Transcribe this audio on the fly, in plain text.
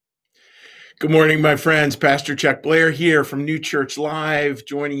Good morning, my friends. Pastor Chuck Blair here from New Church Live,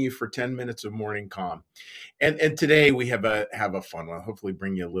 joining you for 10 minutes of morning calm. And today we have a fun one. Hopefully,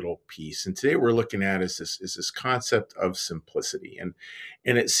 bring you a little peace. And today we're looking at is this concept of simplicity, and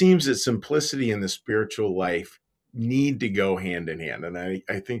it seems that simplicity and the spiritual life need to go hand in hand. And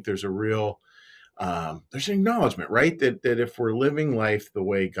I think there's a real there's an acknowledgement, right, that if we're living life the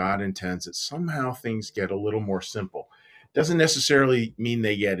way God intends, that somehow things get a little more simple. Doesn't necessarily mean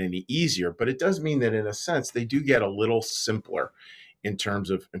they get any easier, but it does mean that in a sense they do get a little simpler in terms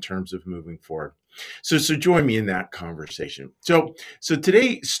of moving forward. So join me in that conversation. So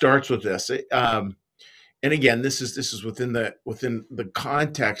today starts with this. And again, this is within the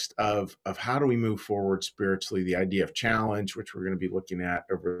context of how do we move forward spiritually, the idea of challenge, which we're going to be looking at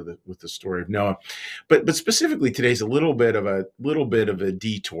with the story of Noah. But specifically today's a little bit of a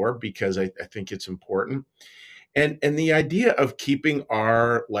detour because I think it's important. And the idea of keeping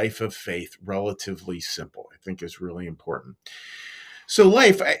our life of faith relatively simple, I think, is really important. So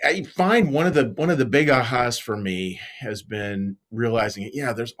life, I find one of the big ahas for me has been realizing,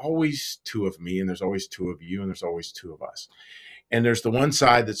 yeah, there's always two of me, and there's always two of you, and there's always two of us. And there's the one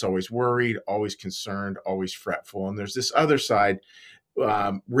side that's always worried, always concerned, always fretful, and there's this other side,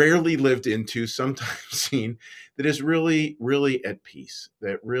 rarely lived into, sometimes seen, that is really, really at peace.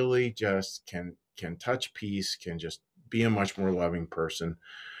 That really just can touch peace, can just be a much more loving person,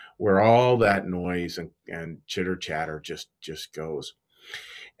 where all that noise and chitter chatter just goes.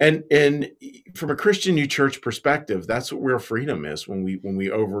 And from a Christian New Church perspective, that's what real freedom is, when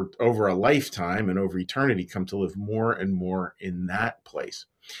we over a lifetime and over eternity come to live more and more in that place.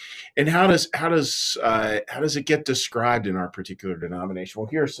 And how does it get described in our particular denomination? Well,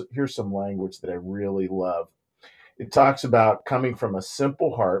 here's some language that I really love. It talks about coming from a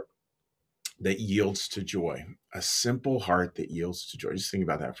simple heart that yields to joy. A simple heart that yields to joy. Just think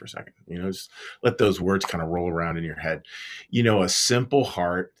about that for a second. Just let those words kind of roll around in your head. A simple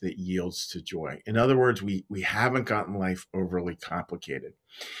heart that yields to joy. In other words, we haven't gotten life overly complicated.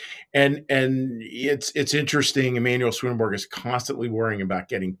 And it's interesting. Emmanuel Swedenborg is constantly worrying about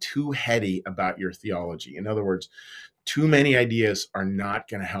getting too heady about your theology. In other words, too many ideas are not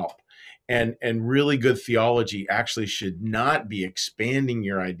going to help. And really good theology actually should not be expanding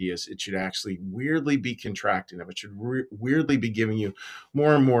your ideas. It should actually weirdly be contracting them. It should weirdly be giving you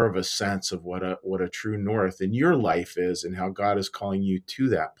more and more of a sense of what a true north in your life is, and how God is calling you to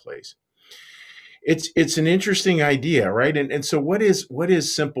that place. It's an interesting idea, right? And so what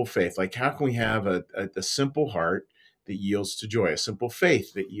is simple faith? Like, how can we have a simple heart that yields to joy, a simple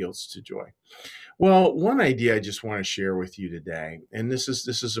faith that yields to joy? Well, one idea I just want to share with you today, and this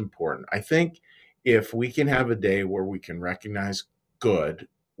is important. I think if we can have a day where we can recognize good,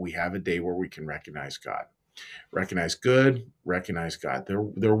 we have a day where we can recognize God. Recognize good, recognize God.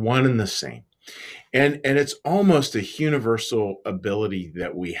 They're one and the same. And it's almost a universal ability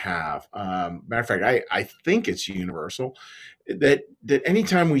that we have. Matter of fact, I think it's universal, that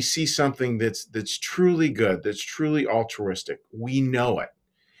anytime we see something that's truly good, that's truly altruistic, we know it,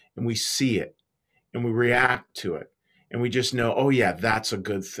 and we see it, and we react to it, and we just know, oh yeah, that's a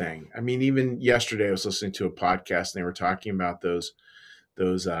good thing. I mean, even yesterday I was listening to a podcast, and they were talking about those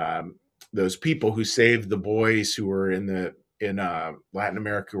those people who saved the boys who were in Latin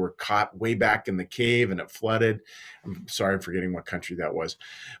America, who were caught way back in the cave and it flooded. I'm sorry, I'm forgetting what country that was,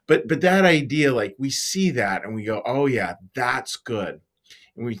 but that idea, like, we see that and we go, oh yeah, that's good.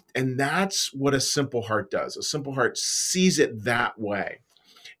 And that's what a simple heart does. A simple heart sees it that way,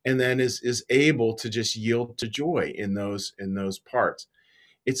 and then is able to just yield to joy in those parts.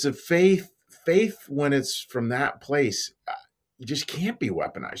 It's a faith when it's from that place. You just can't be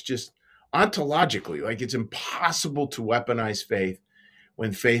weaponized. Just ontologically, like, it's impossible to weaponize faith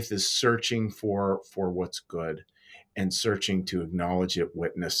when faith is searching for what's good, and searching to acknowledge it,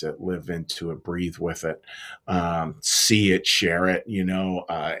 witness it, live into it, breathe with it, see it, share it,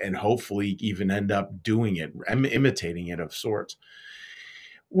 and hopefully even end up doing it, imitating it of sorts.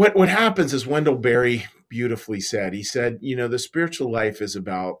 What happens is, Wendell Berry beautifully said. He said, the spiritual life is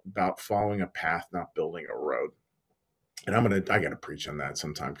about following a path, not building a road. And I gotta preach on that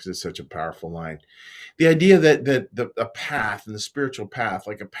sometime, because it's such a powerful line. The idea that a path, and the spiritual path,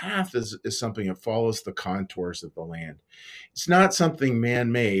 like a path, is something that follows the contours of the land. It's not something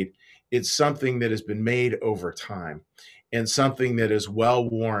man-made. It's something that has been made over time, and something that is well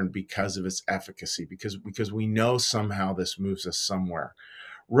worn because of its efficacy, because we know somehow this moves us somewhere.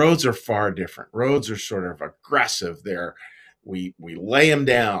 Roads are far different. Roads are sort of aggressive. We lay them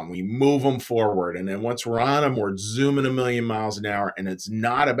down, we move them forward, and then once we're on them, we're zooming a million miles an hour. And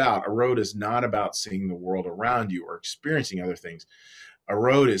a road is not about seeing the world around you or experiencing other things. A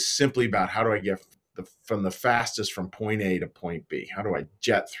road is simply about how do I get from the fastest from point A to point B? How do I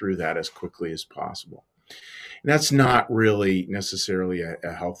jet through that as quickly as possible? And that's not really necessarily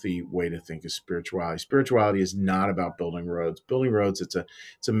a healthy way to think of spirituality. Spirituality is not about building roads. Building roads,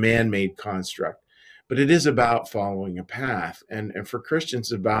 it's a man-made construct, but it is about following a path. And for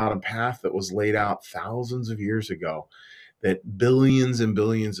Christians, it's about a path that was laid out thousands of years ago, that billions and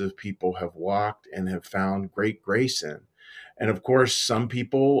billions of people have walked and have found great grace in. And of course, some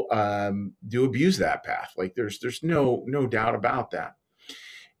people do abuse that path. Like there's no doubt about that.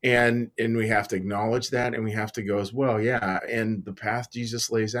 And we have to acknowledge that, and we have to go as well, yeah, and the path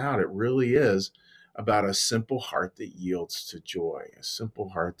Jesus lays out, it really is about a simple heart that yields to joy, a simple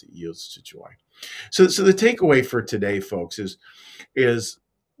heart that yields to joy. So the takeaway for today, folks, is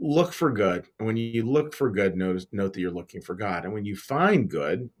look for good. And when you look for good, note that you're looking for God. And when you find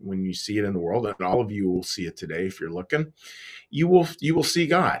good, when you see it in the world, and all of you will see it today if you're looking, you will see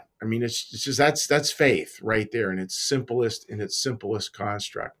God. I mean, it's just that's faith right there in its simplest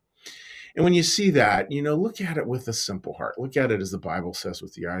construct. And when you see that, look at it with a simple heart. Look at it as the Bible says,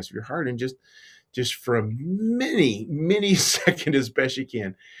 with the eyes of your heart, and just for a mini second as best you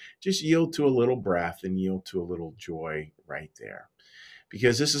can, just yield to a little breath and yield to a little joy right there.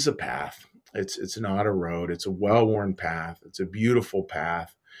 Because this is a path. It's not a road. It's a well-worn path. It's a beautiful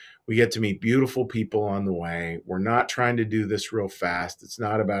path. We get to meet beautiful people on the way. We're not trying to do this real fast. It's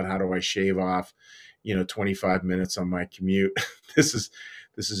not about how do I shave off, 25 minutes on my commute. This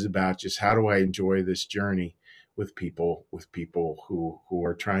is about just how do I enjoy this journey with people who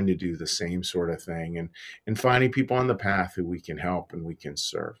are trying to do the same sort of thing, and finding people on the path who we can help and we can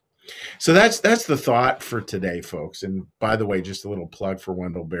serve. So that's the thought for today, folks. And by the way, just a little plug for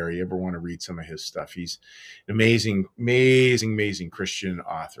Wendell Berry. You ever want to read some of his stuff? He's an amazing Christian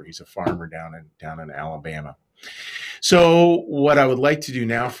author. He's a farmer down in Alabama. So what I would like to do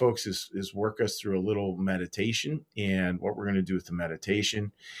now, folks, is work us through a little meditation. And what we're going to do with the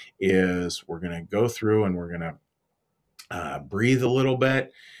meditation is we're going to go through and we're going to breathe a little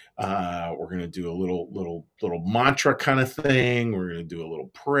bit. We're going to do a little mantra kind of thing. We're going to do a little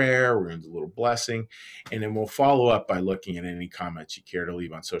prayer. We're going to do a little blessing. And then we'll follow up by looking at any comments you care to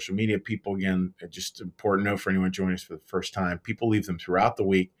leave on social media. People, again, just important note for anyone joining us for the first time, people leave them throughout the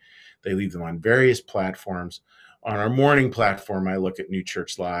week. They leave them on various platforms. On our morning platform, I look at New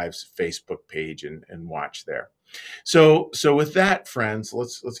Church Live's Facebook page and watch there. So with that, friends,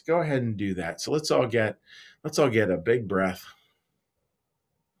 let's go ahead and do that. So let's all get a big breath.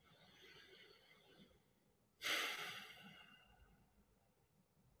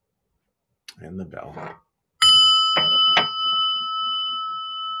 And the bell.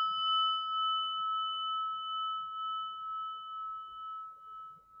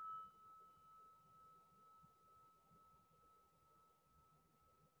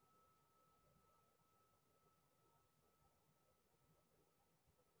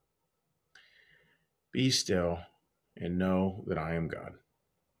 Be still and know that I am God.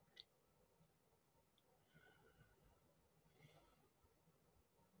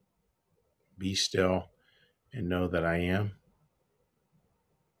 Be still and know that I am.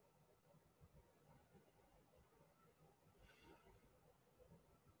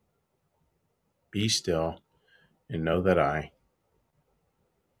 Be still and know that I.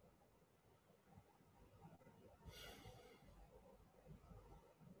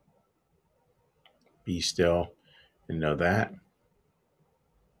 Be still and know that.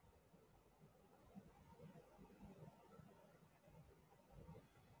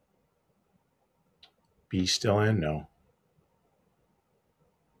 Be still and know.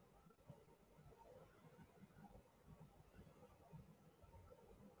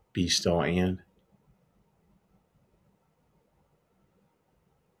 Be still and.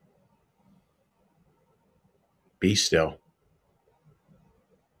 Be still.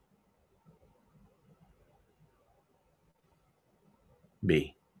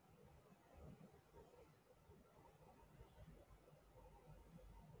 Be.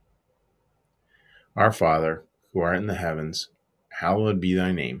 Our Father, who art in the heavens, hallowed be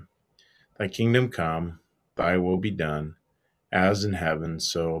thy name. Thy kingdom come, thy will be done, as in heaven,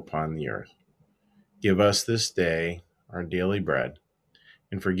 so upon the earth. Give us this day our daily bread,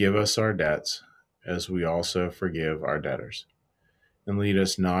 and forgive us our debts, as we also forgive our debtors. And lead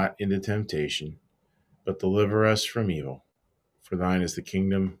us not into temptation, but deliver us from evil. For thine is the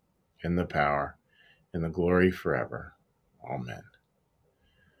kingdom, and the power, and the glory forever. Amen.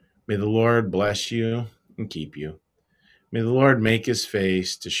 May the Lord bless you and keep you. May the Lord make his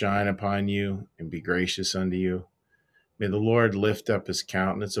face to shine upon you and be gracious unto you. May the Lord lift up his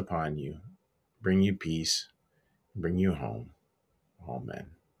countenance upon you, bring you peace, and bring you home. Amen.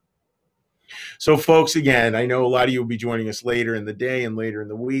 So, folks, again, I know a lot of you will be joining us later in the day and later in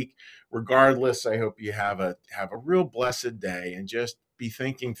the week. Regardless, I hope you have a real blessed day and just be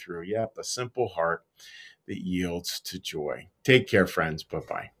thinking through, the simple heart that yields to joy. Take care, friends.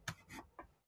 Bye-bye.